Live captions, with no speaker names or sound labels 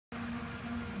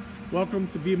Welcome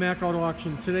to Bmak Auto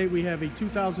Auction. Today we have a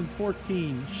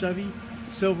 2014 Chevy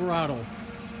Silverado.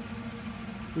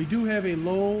 We do have a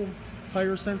low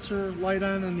tire sensor light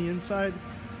on the inside.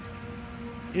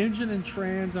 Engine and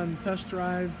trans on the test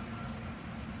drive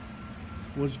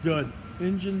was good.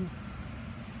 Engine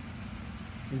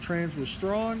and trans was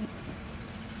strong.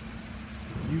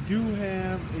 You do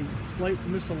have a slight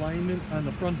misalignment on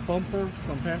the front bumper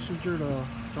from passenger to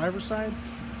driver's side.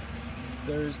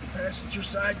 There's the passenger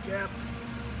side gap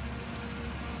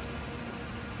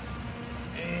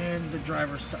and the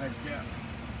driver's side gap.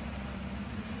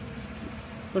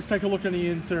 Let's take a look in the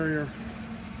interior.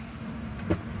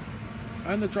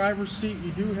 On the driver's seat,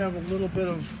 you do have a little bit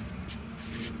of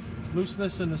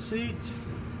looseness in the seat,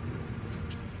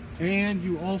 and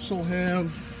you also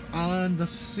have on the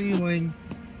ceiling,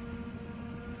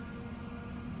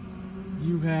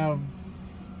 you have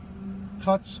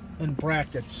cuts and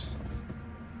brackets.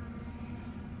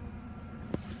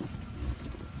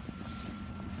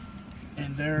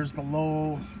 And there's the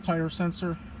low tire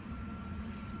sensor.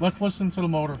 Let's listen to the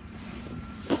motor.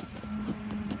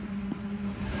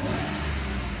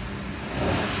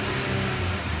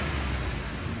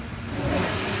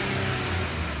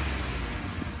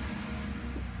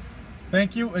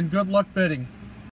 Thank you and good luck bidding.